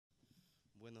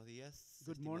Buenos días,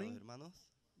 Good estimados morning. hermanos.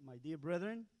 My dear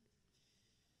brethren,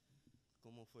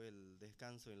 ¿Cómo fue el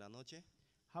descanso en la noche?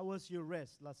 how was your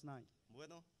rest last night?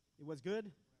 Bueno, It was good?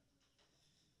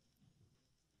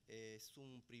 es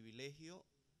un privilegio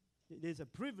It is a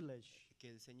privilege que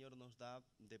el Señor nos da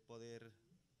de poder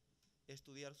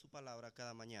estudiar su palabra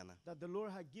cada mañana. that the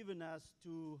Lord had given us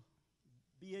to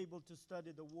be able to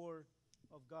study the Word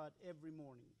of God every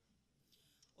morning.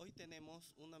 Hoy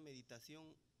tenemos una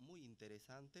meditación muy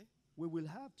interesante We will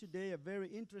have today a very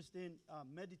interesting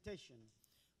meditation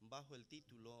bajo el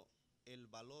título El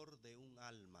valor de un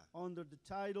alma. under the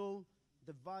title,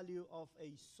 The Value of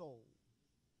a Soul.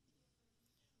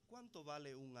 ¿Cuánto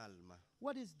vale un alma?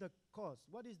 What is the cost?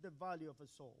 What is the value of a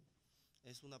soul?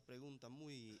 Es una pregunta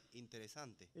muy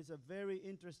interesante It's a very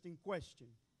interesting question.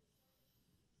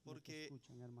 No te porque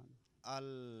escuchan, hermano.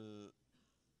 al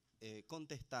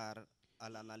contestar,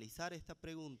 al analizar esta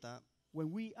pregunta,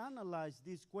 When we analyze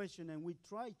this question and we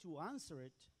try to answer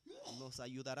it, nos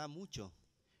ayudará mucho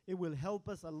it will help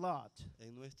us a lot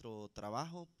en nuestro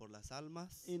trabajo por las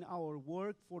almas. in our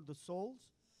work for the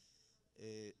souls.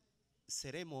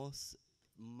 Seremos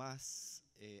más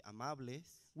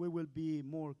amables, We will be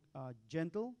more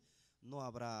gentle. no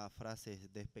habrá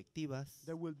frases despectivas,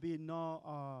 There will be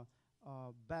no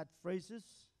bad phrases.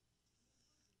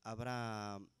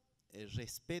 habrá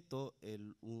respeto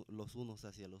los unos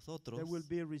hacia los otros. There will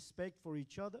be respect for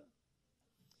each other.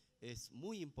 Es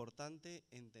muy importante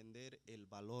entender el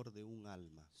valor de un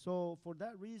alma. So for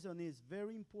that reason, it's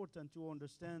very important to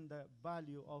understand the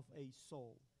value of a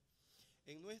soul.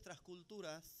 En nuestras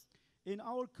culturas In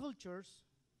our cultures,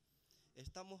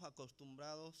 estamos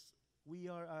acostumbrados we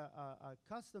are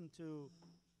accustomed to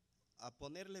a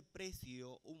ponerle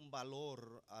precio, un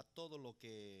valor a todo lo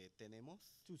que tenemos.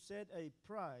 set a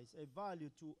price, a value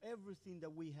to everything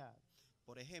that we have.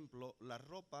 Por ejemplo, la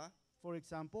ropa, For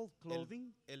example,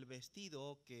 clothing, el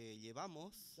vestido que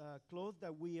llevamos clothes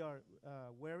that we are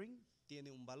wearing,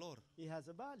 tiene un valor. it has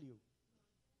a value.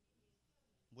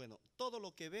 Bueno, todo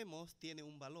lo que vemos tiene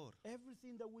un valor,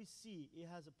 Everything that we see, it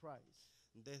has a price.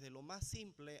 desde lo más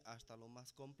simple hasta lo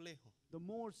más complejo. The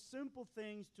more simple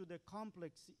things to the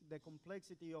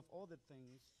complexity of other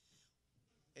things.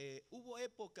 Hubo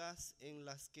épocas en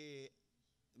las que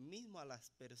mismo a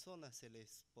las personas se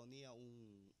les ponía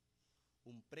un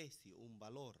precio, un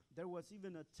valor, There was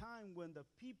even a time when the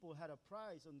people had a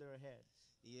price on their heads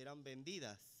y eran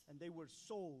vendidas. and they were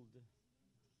sold.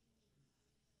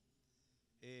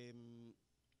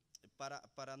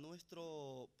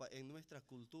 En nuestra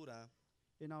cultura,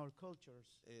 In our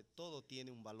cultures, todo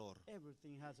tiene un valor.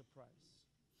 everything has a price.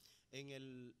 En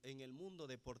el mundo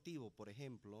deportivo, por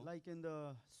ejemplo, Like in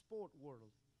the sport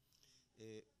world,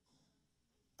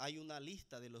 hay una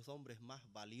lista de los hombres más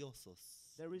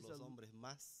valiosos, There is los a- hombres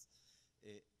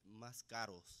más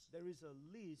caros. there is a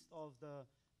list of the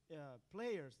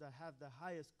players that have the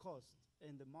highest cost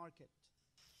in the market.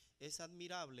 Es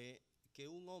admirable que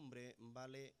un hombre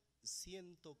vale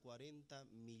 140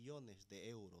 millones de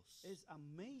euros. It's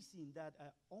amazing that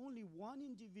only one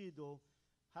individual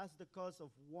has the cost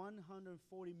of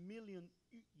 140 million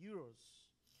euros.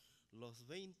 Los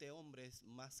 20 hombres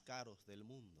más caros del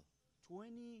mundo.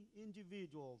 20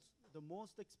 individuals, the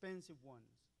most expensive ones.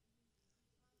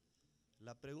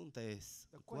 La pregunta es,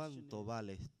 The question ¿cuánto is-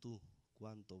 vales tú?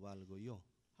 ¿Cuánto valgo yo?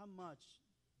 How much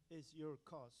is your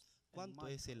cost? and ¿Cuánto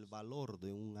my es el cost? valor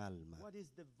de un alma? What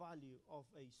is the value of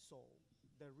a soul?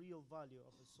 The real value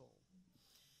of a soul.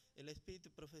 El Espíritu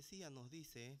de Profecía nos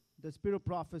dice The spirit of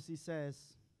prophecy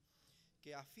says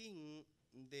que a fin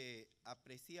de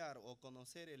apreciar o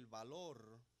conocer el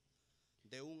valor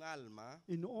de un alma,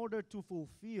 in order to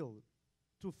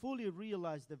fully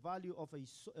realize the value of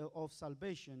of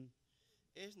salvation,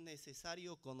 es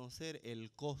necesario conocer el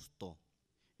costo.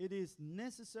 it is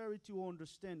necessary to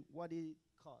understand what it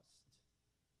costs.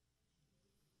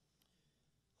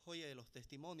 Joya de los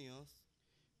Testimonios,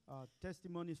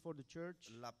 Testimonies for the Church,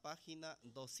 la página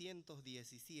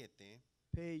 217,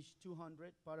 page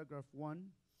 200, paragraph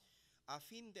 1. a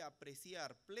fin de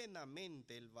apreciar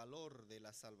plenamente el valor de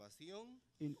la salvación,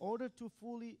 In order to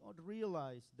fully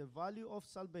realize the value of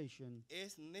salvation,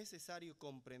 es necesario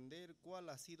comprender cuál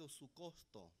ha sido su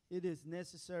costo. it is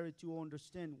necessary to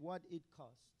understand what it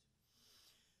cost.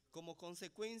 Como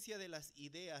consecuencia de las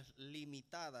ideas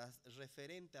limitadas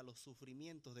referente a los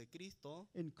sufrimientos de Cristo,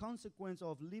 In consequence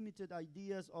of limited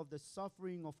ideas of the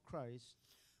suffering of Christ,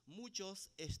 muchos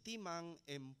estiman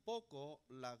en poco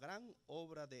la gran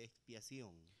obra de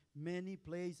expiación. many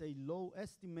place a low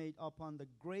estimate upon the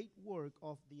great work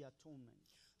of the atonement.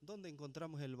 ¿Dónde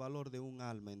encontramos el valor de un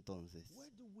alma entonces? Where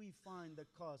do we find the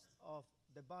cost of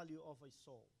the value of a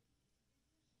soul.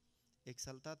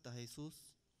 Exaltad a Jesús.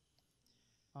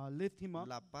 Lift him up.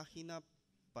 La página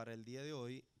para el día de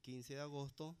hoy, 15 de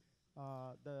agosto,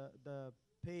 The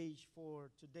page for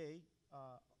today,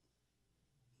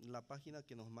 la página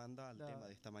que nos manda al tema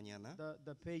de esta mañana,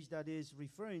 the page that is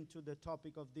referring to the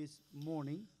topic of this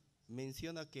morning,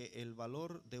 menciona que el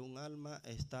valor de un alma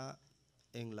está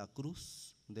en la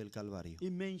cruz del Calvario.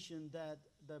 it mentioned that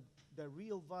the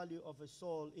real value of a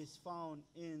soul is found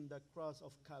in the cross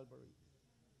of Calvary.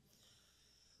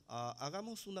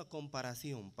 Hagamos una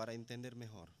comparación para entender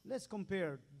mejor. Let's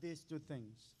compare these two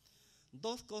things.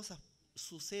 Dos cosas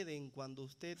suceden cuando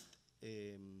usted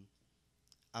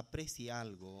aprecia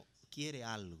algo, quiere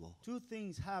algo. Two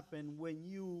things happen when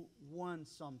you want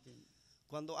something.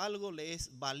 Cuando algo le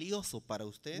es valioso para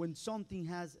usted, When something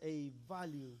has a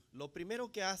value, lo primero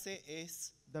que hace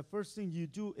es, the first thing you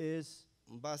do is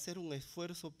va a hacer un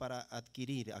esfuerzo para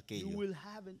adquirir you aquello. will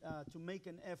have to make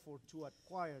an effort to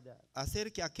acquire that,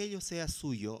 Hacer que aquello sea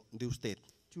suyo de usted.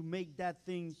 to make that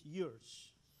thing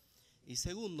yours. Y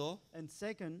segundo, And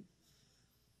second,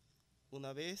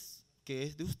 una vez que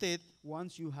es de usted,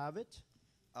 once you have it,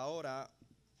 ahora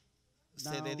se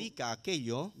Now- dedica a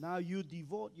aquello now you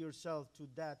devote yourself to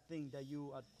that thing that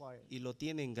you acquired. y lo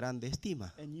tiene en grande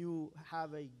estima. And you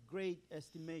have a great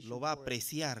estimation Lo va a for it.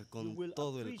 apreciar You con will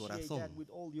todo el appreciate that corazón. with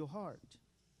all your heart.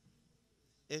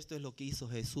 Esto es lo que hizo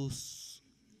Jesús.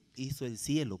 Hizo el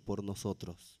cielo por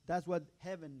nosotros. That's what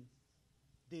heaven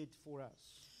did for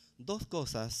us. Dos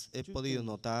cosas he Two podido things.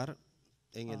 notar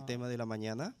en el Ah. tema de la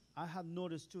mañana. I have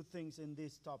noticed two things in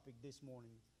this topic this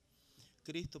morning.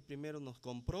 Cristo primero nos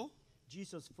compró,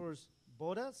 Jesus first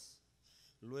bought us.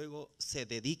 luego se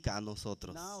dedica a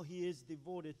nosotros. Now he is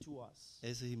devoted to us.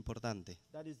 Eso es importante.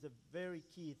 That is the very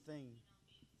key thing.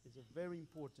 It's a very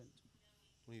important.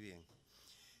 Muy bien.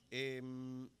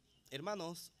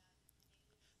 Hermanos,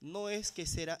 no es que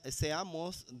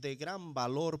seamos de gran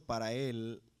valor para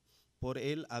Él por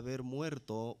Él haber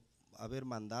muerto, haber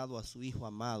mandado a su Hijo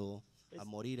amado a Es-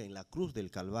 morir en la cruz del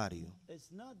Calvario.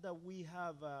 It's not that we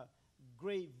have a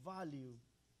great value,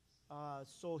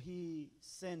 so he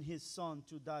sent his son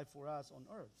to die for us on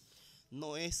earth.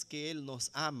 No es que Él nos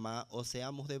ama o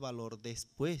seamos de valor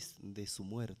después de su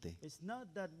muerte. It's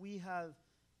not that we have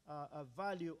a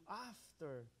value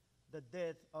after the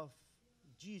death of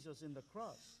Jesus in the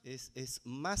cross. Es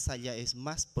más allá, es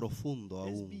más profundo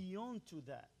It's aún. beyond to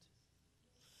that.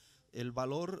 El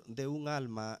valor de un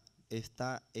alma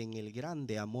está en el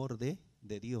grande amor de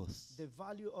Dios. The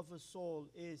value of a soul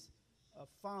is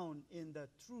found in the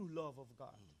true love of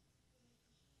God.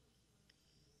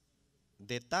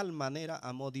 De tal manera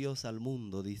amó Dios al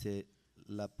mundo, dice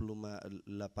la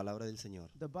palabra del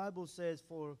Señor. The Bible says,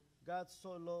 "For God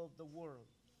so loved the world."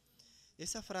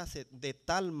 Esa frase, de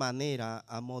tal manera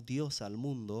amó Dios al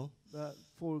mundo,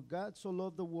 For God so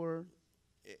loved the world.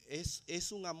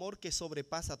 es un amor que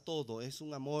sobrepasa todo, es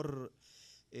un amor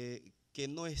que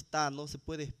no se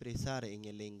puede expresar en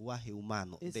el lenguaje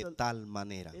humano, de tal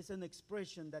manera. It's an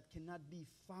expression that cannot be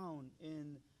found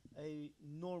in a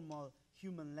normal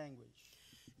human language.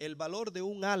 El valor de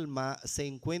un alma se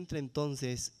encuentra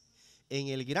entonces en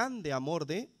el grande amor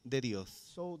de Dios.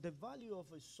 So the value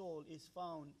of a soul is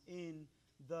found in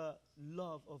the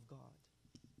love of God.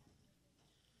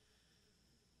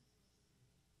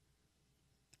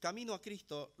 Camino a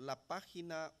Cristo, la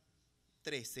página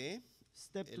 13,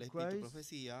 Step el to Espíritu Christ.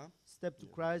 Profecía. Step to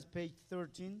Christ, page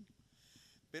 13.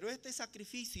 Pero este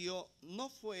sacrificio no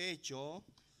fue hecho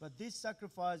But this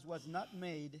sacrifice was not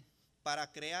made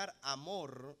para crear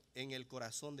amor en el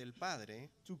corazón del Padre,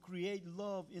 to create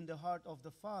love in the heart of the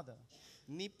Father,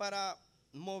 ni para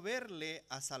moverle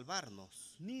a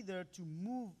salvarnos. neither to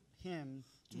move him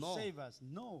to No. save us.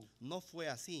 No, No fue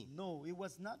así. no, it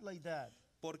was not like that.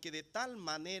 Porque de tal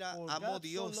manera For amó God so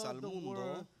Dios loved al the mundo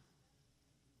world,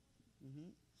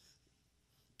 Mhm,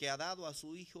 que ha dado a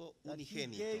su Hijo that he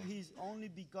unigénito. gave his only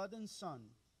begotten Son.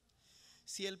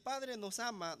 Si el Padre nos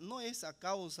ama, no es a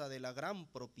causa de la gran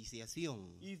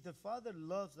propiciación, If the Father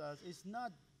loves us, it's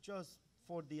not just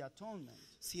for the atonement,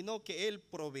 sino que Él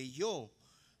proveyó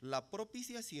la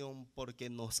propiciación porque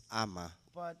nos ama.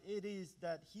 but it is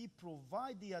that he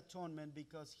provides the atonement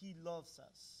because he loves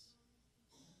us.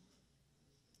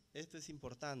 Esto es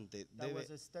importante. That was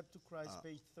a step to Christ, Ah.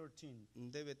 page 13.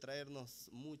 Debe traernos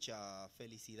mucha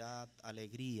felicidad,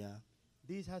 alegría.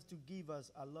 This has to give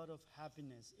us a lot of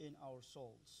happiness in our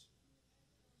souls.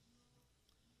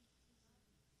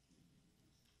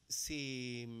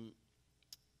 Si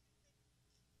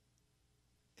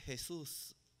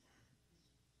Jesús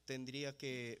tendría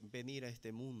que venir a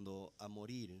este mundo a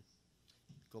morir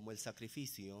como el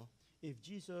sacrificio, If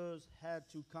Jesus had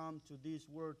to come to this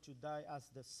world to die as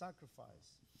the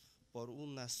sacrifice, por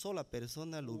una sola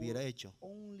persona lo for hubiera hecho,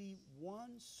 only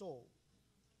one soul,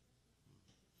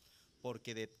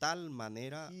 porque de tal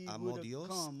manera He amó would have Dios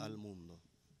come. al mundo.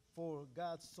 For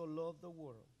God so loved the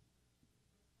world.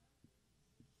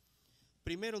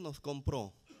 Primero nos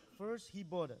compró, First, He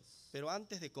bought us. pero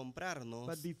antes de comprarnos,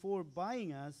 But before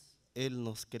buying us, Él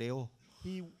nos creó.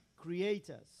 He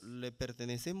created us. Le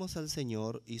pertenecemos al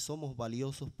Señor y somos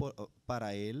valiosos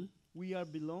para Él We are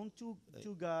belong to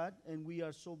God, and we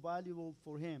are so valuable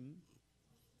for Him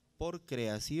por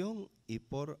creación y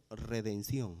por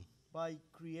redención. by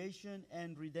creation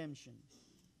and redemption.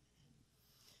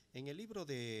 En el libro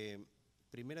de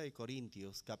Primera de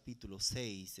Corintios, capítulo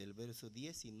 6, el verso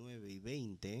 19 y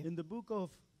 20, In the book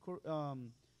of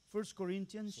 1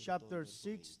 Corinthians, chapter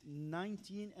 6,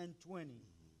 19 and 20.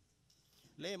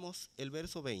 leemos el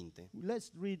verso 20.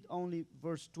 Let's read only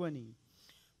verse 20.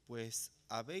 Pues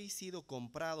habéis sido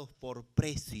comprados por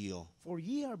precio. For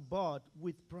ye are bought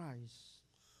with price.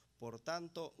 Por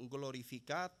tanto,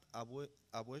 glorificad a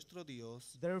vuestro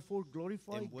Dios. Therefore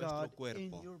glorify En vuestro God in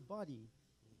cuerpo. your body.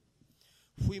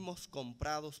 Fuimos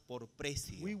comprados por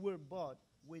precio. We were bought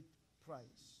with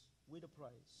price, with a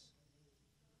price.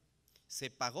 Se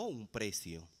pagó un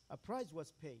precio. A price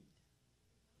was paid.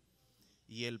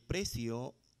 Y el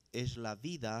precio es la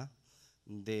vida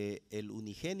de el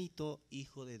unigénito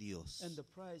Hijo de Dios. And the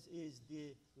price is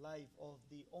the life of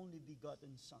the only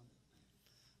begotten Son.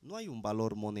 No hay un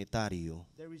valor monetario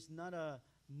There is not a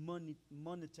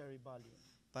monetary value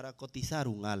para cotizar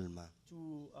un alma.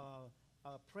 to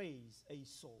appraise a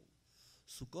soul.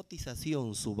 Su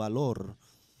cotización, su valor,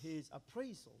 His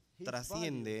appraisal, his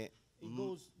trasciende value, it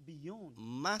goes beyond.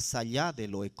 más allá de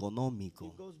lo It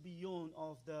económico. goes beyond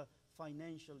of the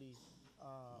financially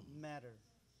matter.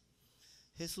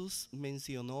 Jesús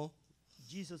mencionó,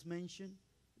 Jesus mentioned,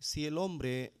 si el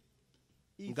hombre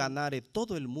if ganare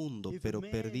todo el mundo, if a pero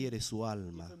man- perdiere su if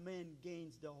alma, a man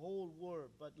gains the whole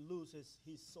world but loses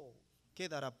his soul, ¿qué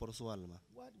dará por su alma?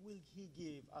 what will he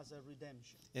give as a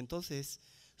redemption? Entonces,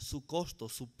 su costo,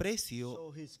 su precio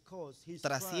So his cost, his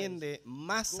trasciende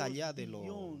más price allá goes de lo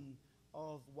beyond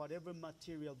of whatever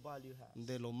material value has.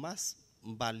 más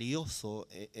valioso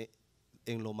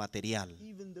en lo material.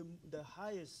 Even the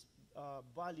highest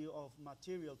value of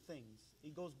material things,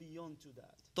 it goes beyond to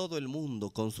that. Todo el mundo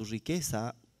con su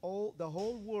riqueza The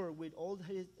whole world with all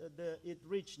its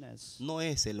richness no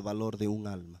es el valor de un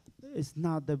alma. is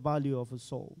not the value of a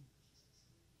soul.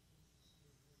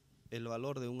 El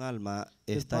valor de un alma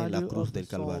The está en la value cruz of the del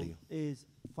soul Calvario. is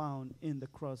found in the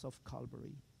cross of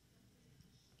Calvary.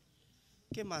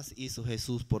 ¿Qué más hizo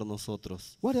Jesús por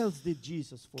nosotros? What else did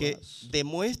Jesus for Que us?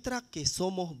 demuestra que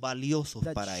somos valiosos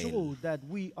That para Él, show that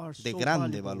we are de so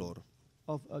grande valuable, valor.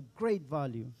 of a great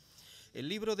value. El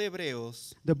libro de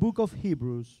Hebreos, The book of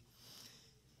Hebrews,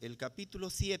 el capítulo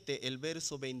 7, el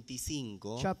verso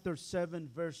 25, chapter 7,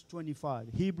 verse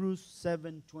 25. Hebrews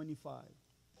 7:25.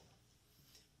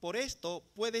 por esto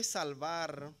puede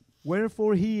salvar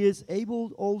Wherefore he is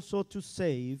able also to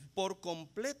save por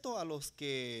completo a los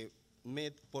que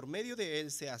por medio de Él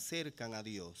se acercan a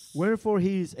Dios. Wherefore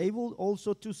he is able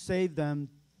also to save them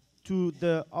to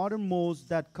the uttermost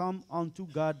that come unto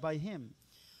God by him,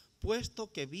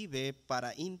 Puesto que vive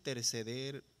para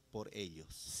interceder por ellos.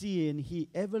 seeing he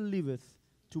ever liveth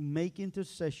to make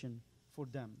intercession for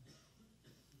them.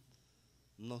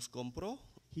 Nos compró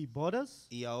He bought us,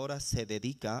 y ahora se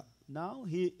dedica now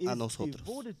he is nosotros.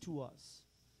 devoted to us,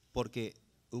 porque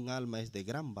un alma es de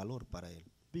gran valor para Él.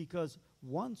 because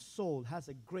one soul has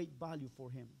a great value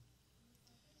for him.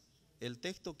 El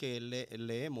texto que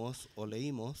leemos o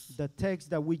leímos The text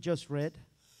that we just read,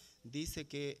 dice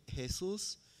que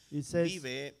Jesús it says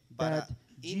vive para that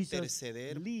Jesus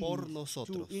interceder lives por to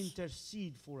nosotros.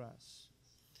 intercede for us.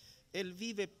 Él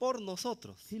vive por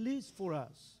nosotros. He lives for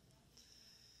us.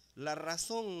 La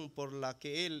razón por la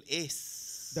que Él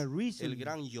es The reason- el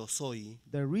gran yo soy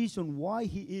The reason why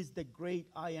he is the great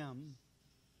I am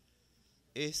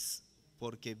es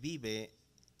porque vive,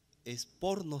 es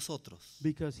por nosotros.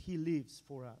 because he lives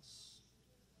for us.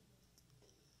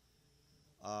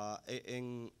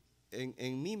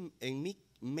 En mi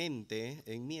mente,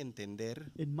 en mi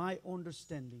entender, In my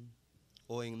understanding,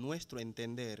 o en nuestro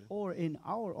entender, or in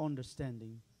our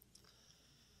understanding,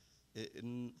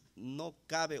 no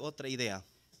cabe otra idea.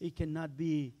 it cannot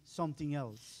be something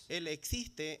else. Él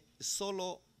existe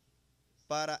solo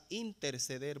para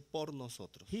interceder por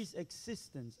nosotros. His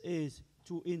existence is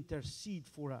to intercede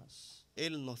for us.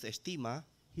 Él nos estima,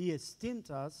 He esteems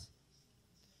us,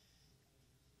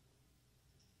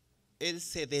 Él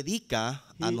se dedica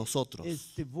He a nosotros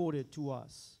is devoted to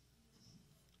us,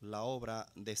 la obra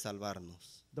de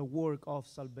salvarnos. the work of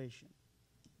salvation.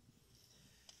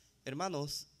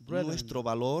 Hermanos, Brethren, nuestro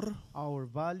valor Our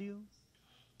value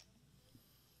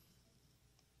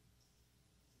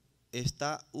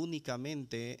está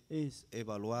únicamente is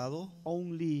evaluado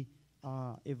only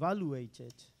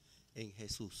evaluated en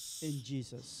Jesús. in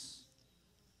Jesus.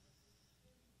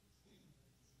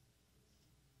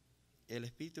 El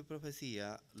Espíritu de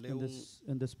Profecía lee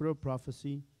In the spirit of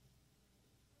prophecy,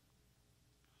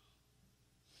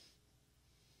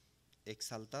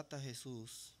 Exaltad a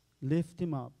Jesús lift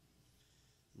him up.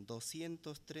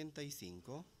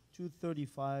 235.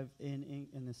 235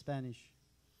 in Spanish.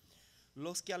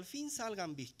 Los que al fin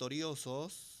salgan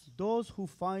victoriosos Those who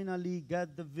finally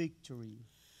get the victory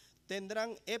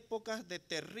tendrán épocas de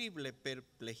terrible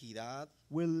perplejidad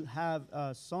will have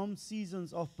some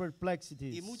seasons of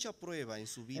perplexities y mucha prueba en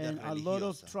su vida and a lot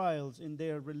of religiosa. trials in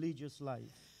their religious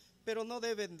life. Pero no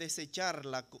deben desechar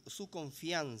su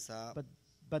confianza,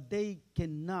 But they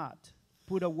cannot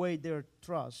put away their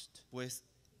trust, pues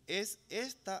es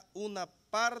esta una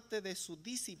parte de su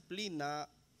disciplina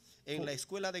en la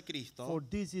escuela de Cristo. for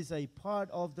this is a part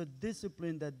of the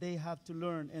discipline that they have to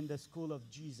learn in the school of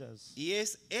Jesus. Y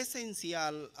es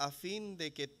esencial a fin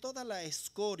de que toda la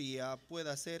escoria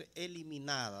pueda ser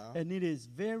eliminada And it is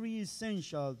very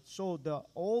essential so that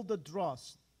all the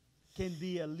dross can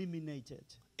be eliminated.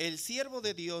 El siervo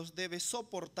de Dios debe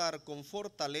soportar con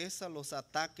fortaleza los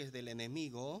ataques del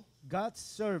enemigo, God's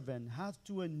servant have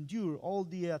to endure all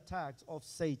the attacks of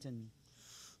Satan,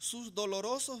 sus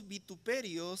dolorosos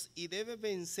vituperios y debe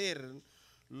vencer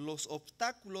los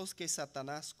obstáculos que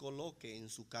Satanás coloque en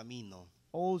su camino.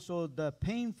 also the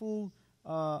painful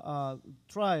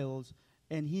trials,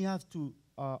 and he has to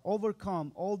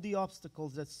overcome all the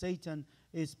obstacles that Satan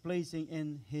is placing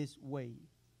in his way.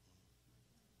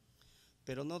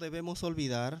 Pero no debemos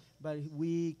olvidar But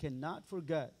we cannot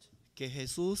forget que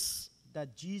Jesús that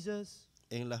Jesus,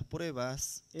 en las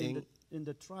pruebas, in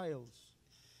the trials,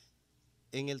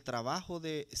 en el trabajo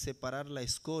de separar la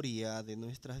escoria de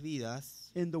nuestras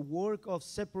vidas, in the work of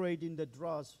separating the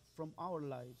dross from our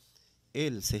lives,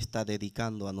 Él se está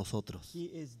dedicando a nosotros, he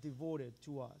is devoted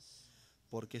to us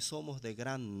porque somos de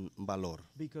gran valor.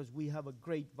 because we have a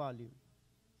great value.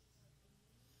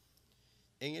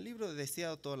 En el libro de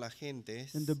Deseado a todas las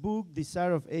gentes, In the book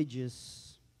Desire of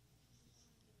Ages,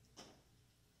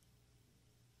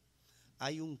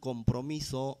 hay un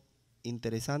compromiso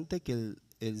interesante que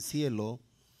el cielo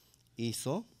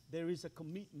hizo. there is a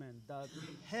commitment that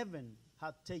heaven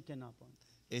had taken upon.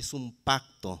 Es un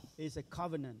pacto. It's a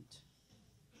covenant.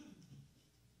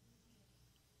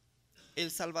 El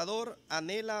Salvador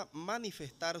anhela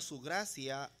manifestar su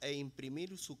gracia e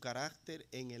imprimir su carácter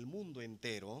en el mundo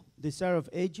entero. Desire of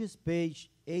Ages, page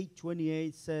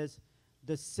 828 says,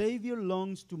 the Savior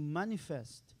longs to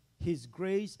manifest his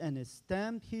grace and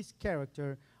stamp his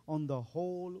character on the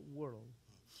whole world.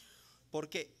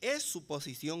 Porque es su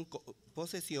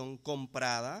posesión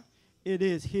comprada. It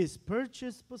is his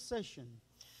purchased possession.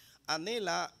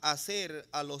 Anhela hacer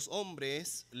a los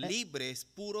hombres libres,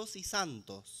 puros y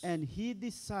santos. And he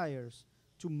desires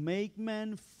to make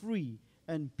man free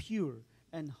and pure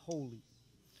and holy.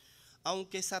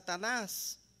 Aunque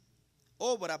Satanás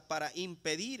obra para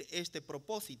impedir este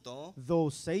propósito, Though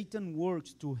Satan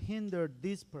works to hinder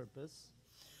this purpose,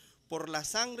 por la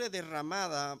sangre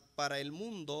derramada para el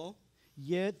mundo,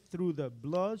 yet through the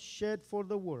blood shed for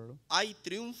the world, hay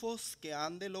triunfos que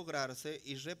han de lograrse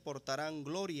y reportarán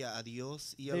gloria a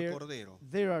Dios y al Cordero.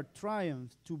 there are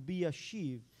triumphs to be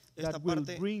achieved Esta that will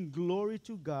parte- bring glory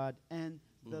to God and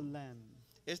the Lamb.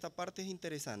 Esta parte es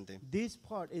interesante. This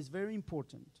part is very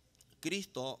important.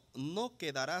 Cristo no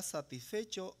quedará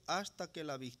satisfecho hasta que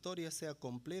la victoria sea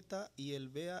completa y él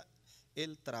vea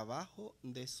el trabajo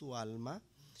de su alma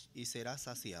y será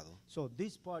saciado. So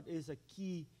this part is a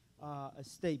key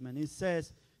statement. It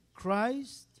says,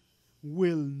 Christ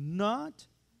will not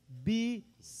be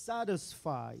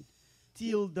satisfied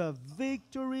till the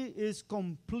victory is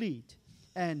complete,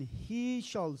 and he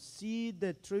shall see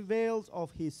the travails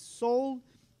of his soul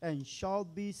and shall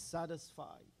be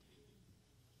satisfied.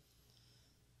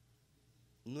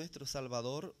 Nuestro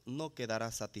Salvador no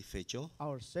quedará satisfecho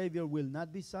Our Savior will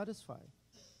not be satisfied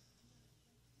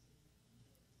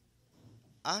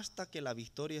hasta que la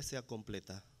victoria sea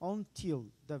completa.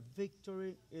 until the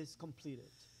victory is completed.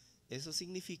 Eso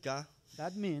significa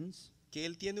That means que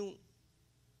él tiene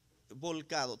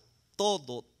volcado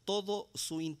todo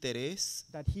su interés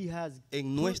that he has en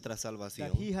put- nuestra that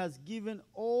salvación. he has given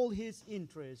all his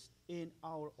interest in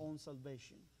our own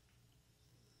salvation.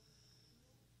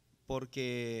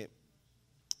 porque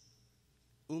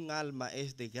un alma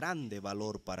es de grande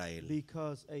valor para él.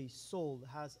 Because a soul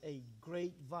has a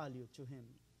great value to him.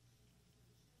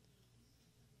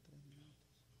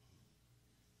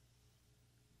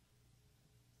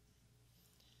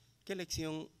 ¿Qué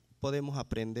lección podemos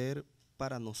aprender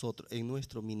para nosotros en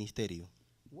nuestro ministerio?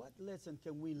 What lesson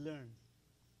can we learn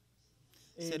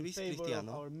in Servicio favor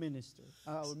cristiano. of our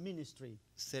ministry?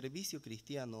 Servicio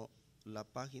Cristiano, la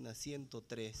página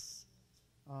 103.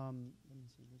 Let me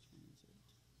see, which one is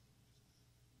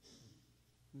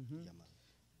it? Mhm.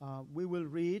 Llamado. We will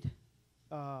read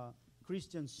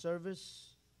Christian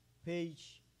Service,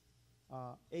 page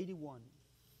 81.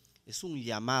 Es un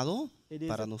llamado It is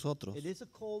para a- nosotros. It is a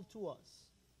call to us.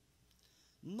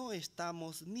 No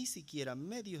estamos ni siquiera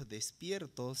medios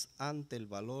despiertos ante el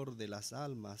valor de las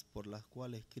almas por las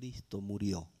cuales Cristo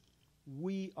murió.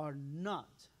 We are not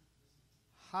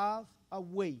half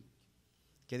awake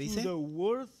 ¿Qué to dice? the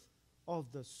worth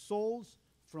of the souls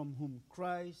from whom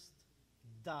Christ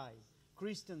died.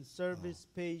 Christian Service,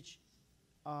 page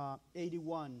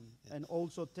 81, and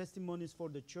also Testimonies for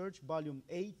the Church, volume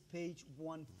 8, page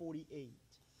 148.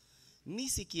 Ni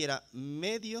siquiera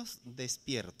medios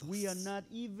despiertos We are not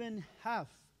even half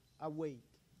awake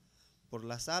por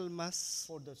las almas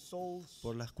for the souls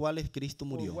por las cuales Cristo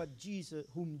for murió.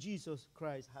 whom Jesus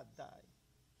Christ had died.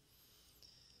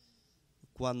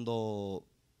 Cuando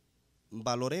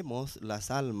valoremos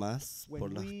las almas When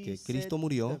por las we que set Cristo the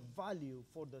murió, value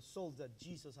for the souls that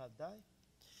Jesus had died,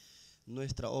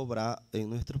 nuestra obra en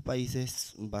nuestros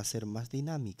países va a ser más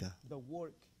dinámica. the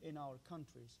work in our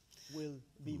countries will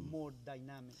be more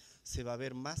dynamic. Se va a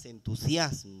ver más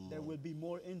entusiasmo There will be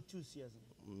more enthusiasm.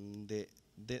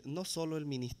 de no solo el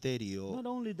ministerio Not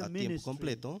only the a tiempo ministry,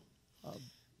 completo, Not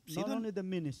sino only the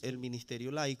ministry, el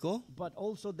ministerio laico, but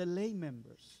also the lay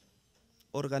members,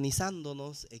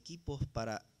 organizándonos equipos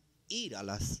para ir a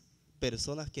las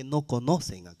personas que no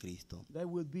conocen a Cristo. there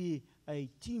will be a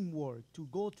teamwork to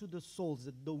go to the souls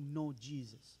that don't know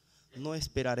Jesus. No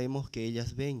esperaremos que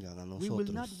ellas vengan a We will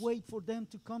not nosotros. wait for them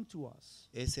to come to us.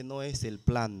 Ese no es el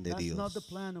plan de That's not the Dios.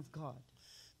 plan of God.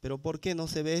 Pero ¿por qué no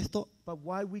se ve esto? But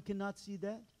why we cannot see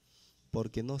that?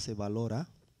 Porque no se valora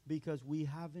Because we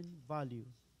haven't valued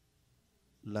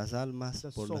las almas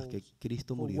the por las que souls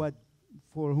Cristo for murió.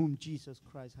 for whom Jesus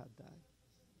Christ had died.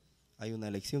 Hay una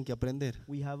lección que aprender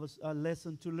We have a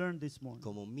lesson to learn this morning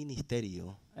como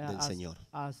ministerio del as, Señor.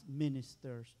 as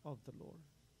ministers of the Lord.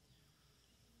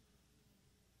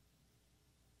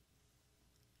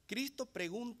 Cristo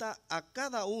pregunta a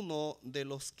cada uno de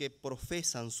los que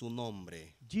profesan su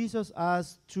nombre. Jesus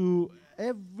asked to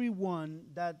everyone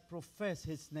that profess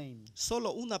his name.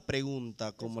 Solo una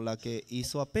pregunta como la que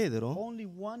hizo a Pedro, Only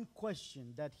one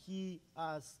question that he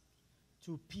asked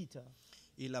to Peter.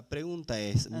 y la pregunta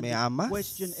es, And ¿me the amas?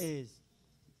 question is,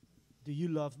 do you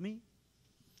love me?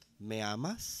 ¿Me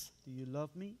amas? Do you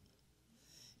love me?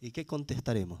 ¿Y qué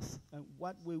contestaremos? And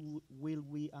what will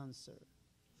we answer?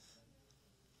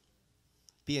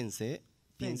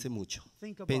 Piense mucho.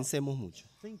 Think about Pensemos mucho.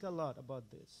 Think a lot about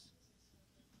this.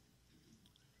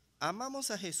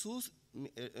 Amamos a Jesús,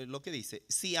 lo que dice,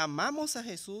 si amamos a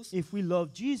Jesús, If we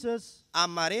love Jesus,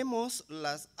 amaremos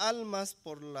las almas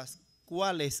por las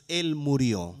cuales Él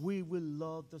murió. we will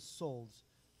love the souls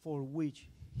for which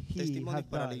he Testimonios had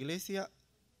para la died. Iglesia,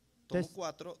 tomo Tes-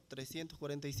 4,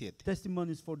 347.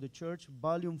 Testimonies for the Church,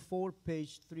 volume 4,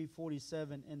 page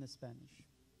 347 in Spanish.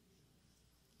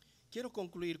 Quiero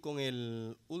concluir con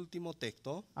el último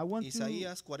texto, I want to-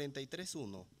 Isaías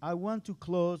 43:1. I want to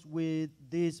close with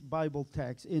this Bible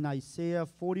text in Isaiah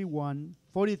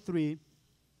 43,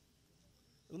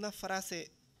 Una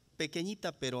frase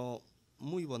pequeñita pero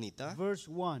muy bonita. verse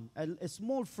 1. A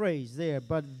small phrase there,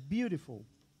 but beautiful.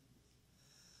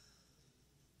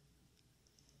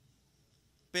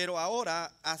 Pero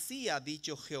ahora así ha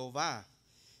dicho Jehová,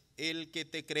 el que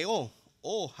te creó,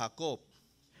 oh Jacob.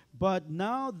 But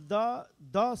now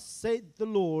thus saith the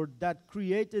Lord that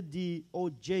created thee, O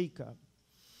Jacob,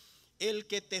 El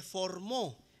que te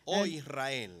formó, oh And-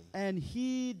 Israel. and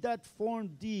he that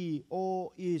formed thee,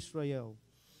 O Israel.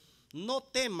 No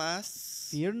temas,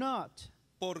 Fear not,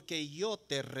 porque yo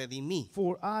te redimí.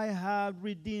 for I have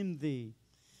redeemed thee,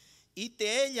 Y te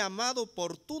he llamado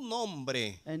por tu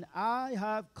nombre. and I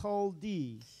have called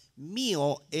thee.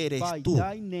 Mío eres By tú.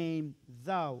 thy name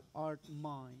thou art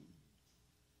mine.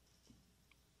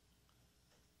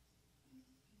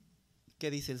 ¿Qué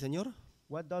dice el Señor?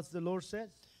 What does the Lord say?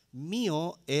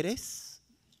 Mío eres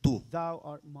tú. Thou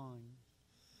art mine.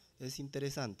 Es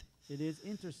interesante. It is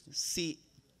interesting. Si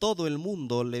todo el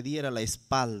mundo le diera la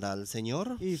espalda al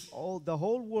Señor, If all the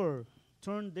whole world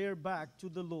turn their back to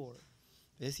the Lord,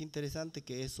 Es interesante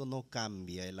que eso no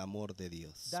cambia el amor de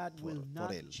Dios that will por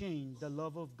not él. change the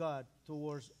love of God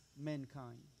towards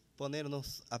mankind.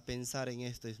 Ponernos a pensar en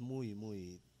esto es muy,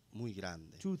 muy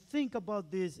grande. To think about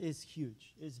this is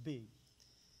huge, it's big.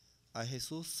 A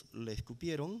Jesús le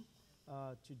escupieron,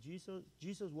 To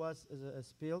Jesus was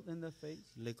spilled in the face.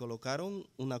 le colocaron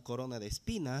una corona de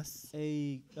espinas,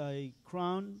 A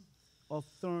crown of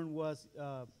thorn was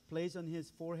placed on his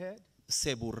forehead.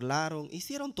 se burlaron,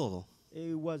 hicieron todo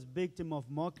He was victim of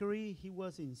mockery. He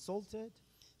was insulted,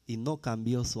 y no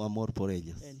cambió su amor por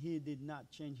ellos. and he did not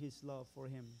change his love for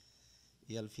him.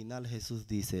 Y al final Jesús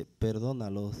dice,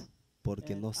 perdónalos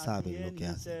porque And no at the saben lo end, que he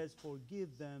hacen. says,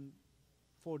 "Forgive them,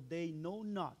 for they know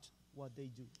not what they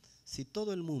do." Si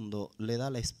todo el mundo le da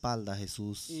la espalda a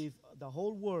Jesús If the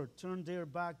whole world turned their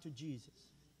back to Jesus,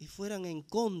 y fueran en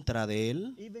contra de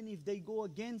él, even if they go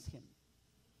against him,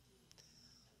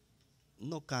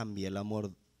 no cambia el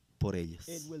amor por ellos.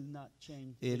 it will not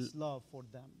change El- his love for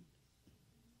them.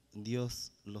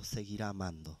 Dios los seguirá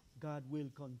amando God will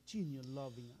continue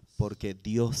loving us porque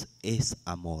Dios es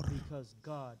amor because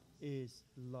God is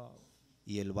love.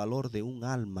 y el valor de un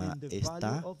alma And the está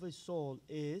value of a soul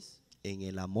is en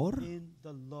el amor in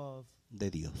the love de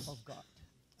Dios. of God.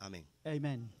 Amén.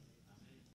 Amen.